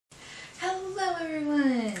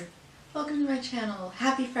everyone! Welcome to my channel.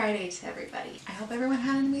 Happy Friday to everybody. I hope everyone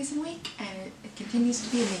had an amazing week and it continues to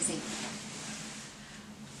be amazing.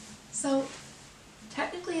 So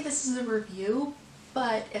technically this is a review,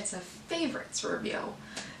 but it's a favorites review.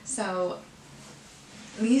 So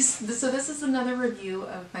this is another review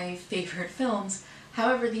of my favorite films.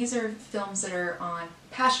 However, these are films that are on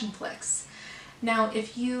Passionflix. Now,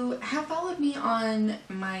 if you have followed me on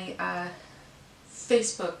my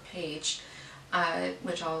Facebook page,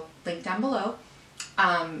 which I'll link down below,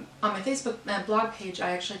 on my Facebook blog page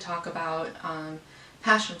I actually talk about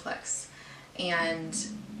Passionflix, and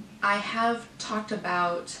I have talked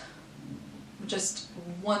about just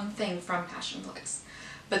one thing from Passionflix,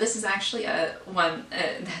 but this is actually one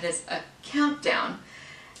that is a countdown.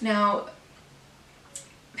 Now,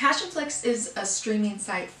 Passionflix is a streaming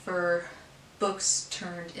site for books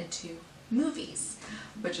turned into movies,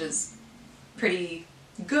 which is pretty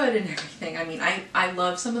good and everything. I mean, I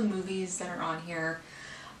love some of the movies that are on here,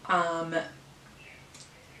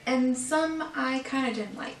 and some I kind of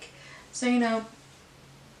didn't like. So, you know,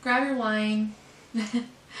 grab your wine,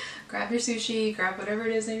 grab your sushi, grab whatever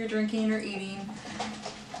it is that you're drinking or eating.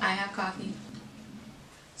 I have coffee.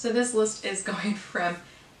 So this list is going from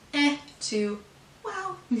eh to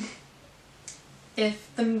wow. If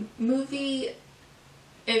a movie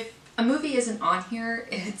isn't on here,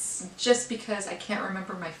 it's just because I can't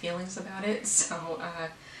remember my feelings about it, so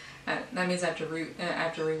that means I have to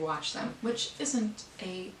rewatch them, which isn't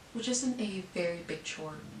a very big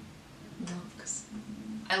chore. No, because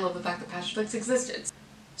I love the fact that Passionflix existed.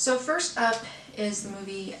 So first up is the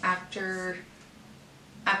movie Afterburn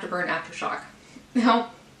Aftershock.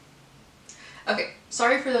 Now, okay,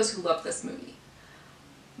 sorry for those who love this movie,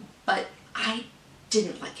 but I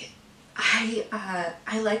didn't like it.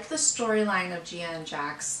 I liked the storyline of Gia and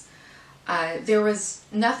Jax. There was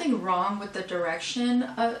nothing wrong with the direction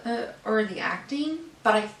or the acting,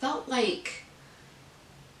 but I felt like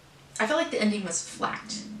the ending was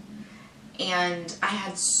flat, and I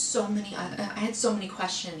had so many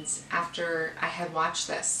questions after I had watched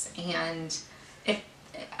this, and it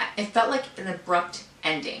felt like an abrupt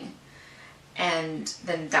ending, and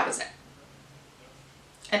then that was it.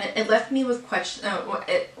 And it left me with questions.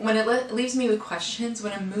 When it leaves me with questions,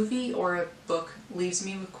 when a movie or a book leaves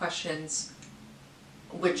me with questions,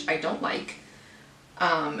 which I don't like,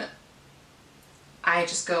 I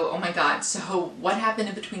just go, oh my god, so what happened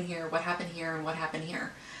in between here, what happened here, and what happened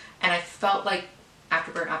here? And I felt like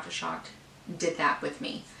Afterburn Aftershock did that with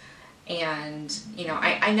me. And, you know,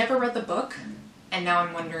 I never read the book, and now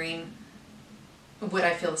I'm wondering, would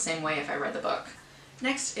I feel the same way if I read the book?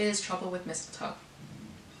 Next is Trouble with Mistletoe.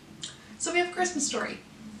 So we have a Christmas Story.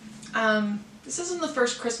 This isn't the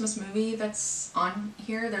first Christmas movie that's on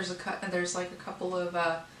here. There's like a couple of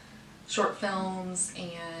short films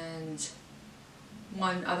and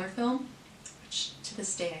one other film, which to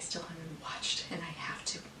this day I still haven't watched, and I have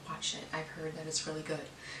to watch it. I've heard that it's really good.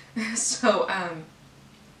 So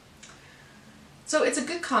it's a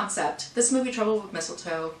good concept. This movie, Trouble with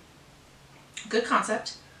Mistletoe, good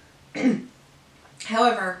concept.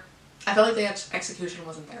 However, I felt like the execution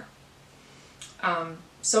wasn't there.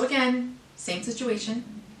 So again, same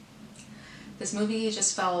situation. This movie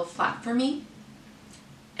just fell flat for me,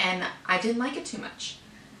 and I didn't like it too much.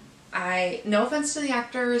 No offense to the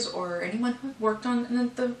actors or anyone who worked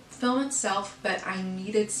on the film itself, but I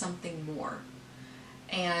needed something more.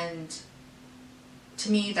 And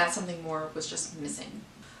to me, that something more was just missing.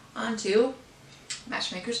 On to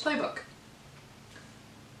Matchmaker's Playbook.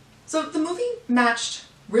 So the movie matched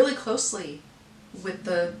really closely with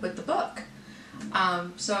the book.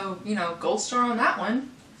 So, you know, gold star on that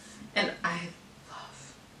one. And I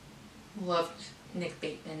loved Nick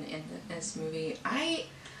Bateman in this movie. I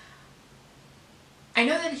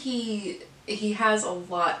know that he has a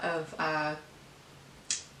lot of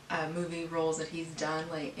movie roles that he's done.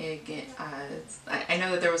 Like, I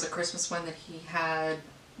know that there was a Christmas one that he had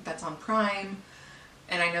that's on Prime,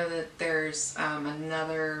 and I know that there's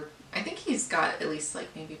another. I think he's got at least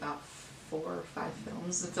like maybe about 4 or 5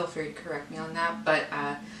 films. Feel free to correct me on that, but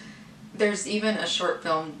there's even a short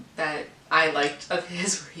film that I liked of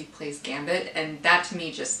his where he plays Gambit, and that to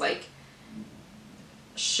me just like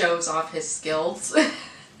shows off his skills.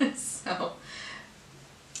 So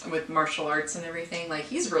with martial arts and everything, like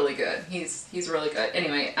he's really good. He's really good.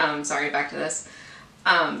 Anyway, sorry, back to this.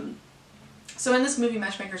 So in this movie,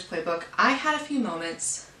 Matchmaker's Playbook, I had a few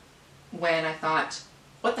moments when I thought,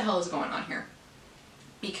 what the hell is going on here?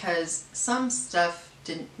 Because some stuff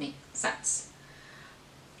didn't make sense.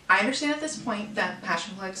 I understand at this point that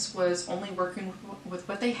Passionflix was only working with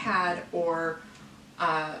what they had, or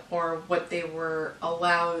or what they were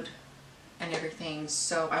allowed and everything,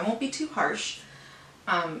 so I won't be too harsh.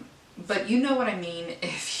 But you know what I mean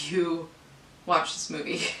if you watch this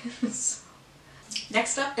movie. So,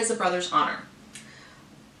 next up is A Brother's Honor.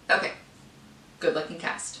 Okay, good looking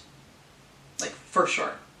cast. Like, for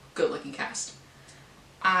sure, good looking cast.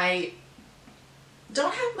 I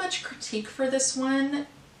don't have much critique for this one.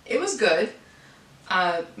 It was good.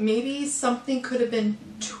 Maybe something could have been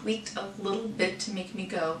tweaked a little bit to make me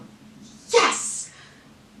go, yes!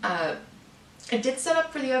 It did set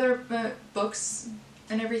up for the other books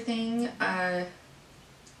and everything,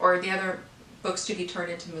 or the other books to be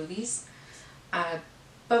turned into movies.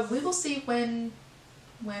 But we will see when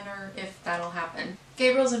or if that'll happen.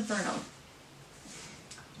 Gabriel's Inferno.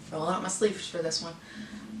 Rolling out my sleeves for this one.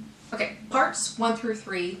 Okay, parts 1 through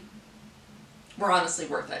 3 were honestly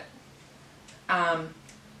worth it.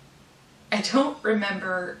 I don't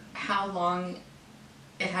remember how long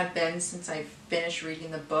it had been since I finished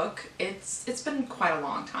reading the book. It's been quite a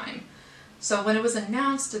long time. So when it was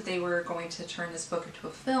announced that they were going to turn this book into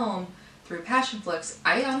a film through Passionflix,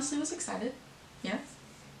 I honestly was excited. Yeah.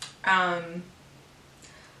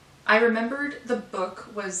 I remembered the book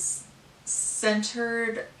was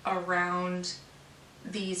centered around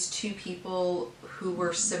these two people who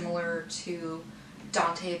were similar to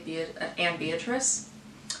Dante and Beatrice.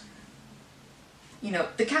 You know,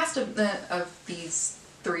 the cast of these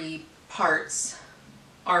 3 parts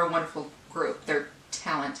are a wonderful group. They're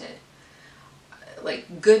talented.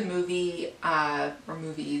 Like, good movie, or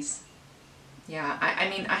movies. Yeah, I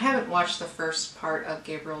mean, I haven't watched the first part of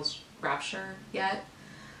Gabriel's Rapture yet.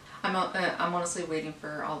 I'm honestly waiting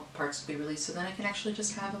for all parts to be released so then I can actually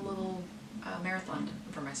just have a little marathon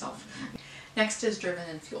for myself. Next is Driven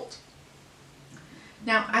and Fueled.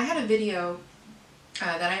 Now, I had a video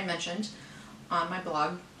that I mentioned on my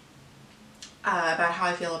blog about how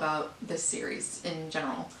I feel about this series in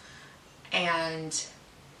general. And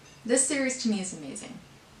this series to me is amazing.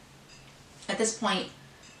 At this point,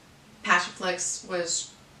 Passionflix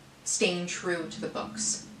was staying true to the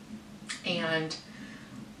books. And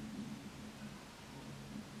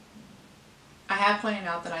I have pointed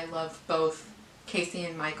out that I love both Casey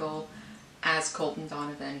and Michael as Colt and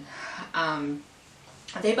Donovan.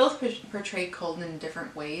 They both portrayed Colton in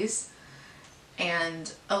different ways,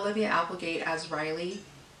 and Olivia Applegate as Riley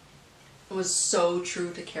was so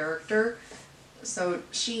true to character. So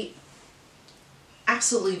she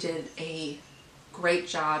absolutely did a great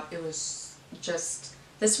job. It was just,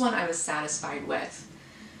 this one I was satisfied with.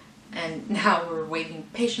 And now we're waiting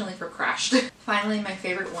patiently for Crashed. Finally, my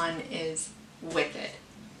favorite one is Wicked.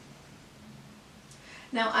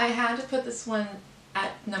 Now I had to put this one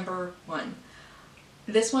at number 1.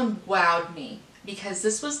 This one wowed me because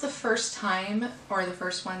this was the first time, or the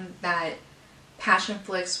first one, that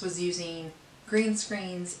Passionflix was using green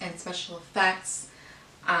screens and special effects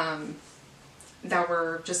that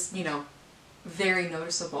were just, you know, very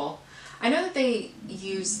noticeable. I know that they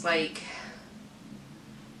used like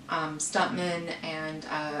stuntmen and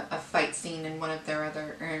a fight scene in one of their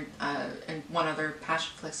other, in one other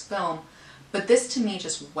Passionflix film, but this to me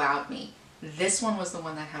just wowed me. This one was the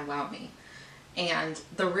one that had wowed me. And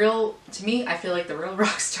the real, to me, I feel like the real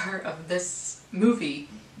rock star of this movie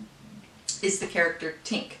is the character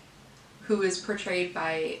Tink, who is portrayed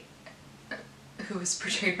by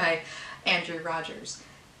Andrew Rogers.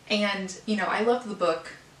 And, you know, I loved the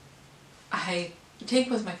book. Tink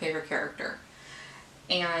was my favorite character.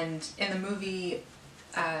 And in the movie,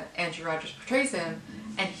 Andrew Rogers portrays him,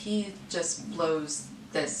 and he just blows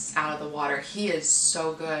this out of the water. He is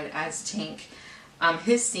so good as Tink.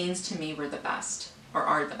 His scenes to me were the best, or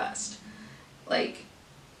are the best. Like,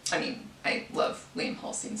 I mean, I love Liam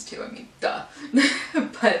Hall's scenes too, I mean, duh.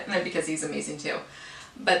 But, because he's amazing too.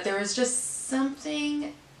 But there was just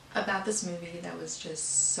something about this movie that was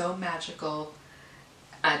just so magical,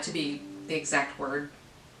 to be the exact word.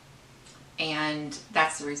 And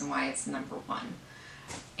that's the reason why it's number 1.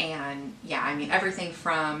 And yeah, I mean, everything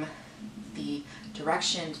from the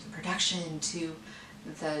direction, to the production, to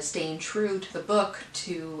the staying true to the book,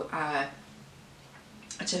 to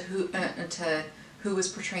who was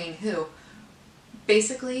portraying who.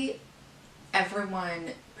 Basically, everyone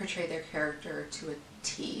portrayed their character to a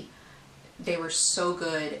T. They were so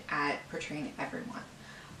good at portraying everyone,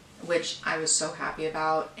 which I was so happy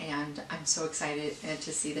about, and I'm so excited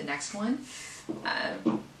to see the next one.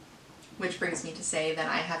 Which brings me to say that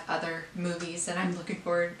I have other movies that I'm looking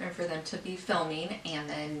forward for them to be filming and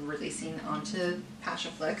then releasing onto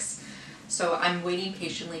Passionflix. So I'm waiting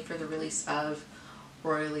patiently for the release of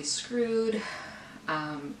Royally Screwed,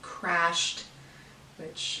 Crashed,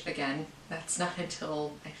 which again, that's not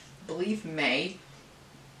until I believe May.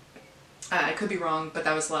 I could be wrong, but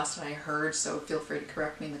that was the last I heard, so feel free to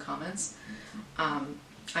correct me in the comments.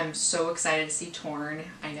 I'm so excited to see Torn.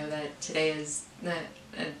 I know that today is,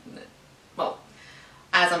 well,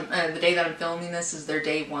 as I'm, the day that I'm filming this is their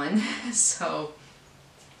day one, so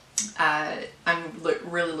I'm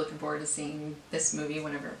really looking forward to seeing this movie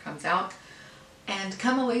whenever it comes out. And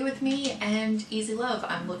Come Away With Me and Easy Love.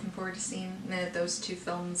 I'm looking forward to seeing those two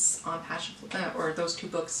films on Passionflix, or those two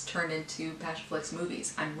books turned into Passionflix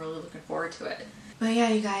movies. I'm really looking forward to it. But yeah,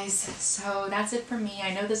 you guys, so that's it for me.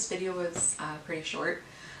 I know this video was pretty short,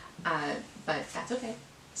 but that's okay.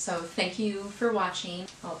 So thank you for watching.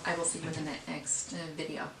 I will see you in the next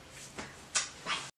video.